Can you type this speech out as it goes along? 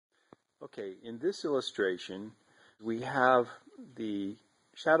Okay, in this illustration, we have the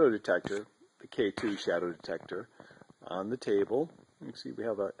shadow detector, the KII shadow detector, on the table. You can see we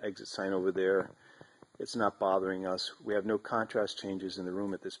have an exit sign over there. It's not bothering us. We have no contrast changes in the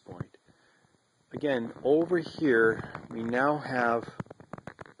room at this point. Again, over here, we now have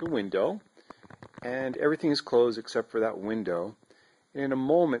the window, and everything is closed except for that window. And in a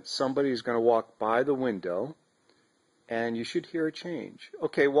moment, somebody is going to walk by the window, and you should hear a change.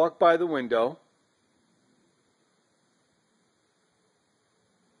 Okay, walk by the window.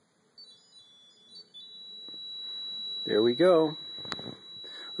 There we go.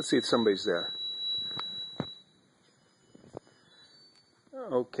 Let's see if somebody's there.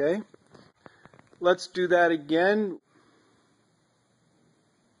 Okay. Let's do that again.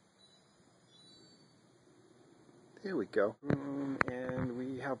 There we go. And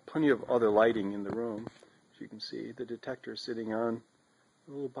we have plenty of other lighting in the room. As you can see, the detector is sitting on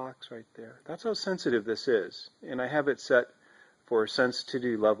a little box right there. That's how sensitive this is. And I have it set for a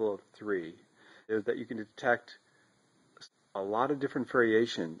sensitivity level of 3, that you can detect a lot of different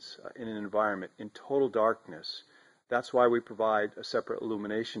variations in an environment in total darkness. That's why we provide a separate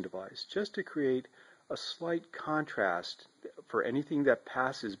illumination device, just to create a slight contrast for anything that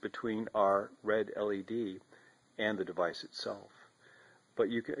passes between our red LED and the device itself. But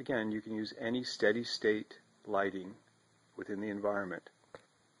you can, again, you can use any steady state lighting within the environment.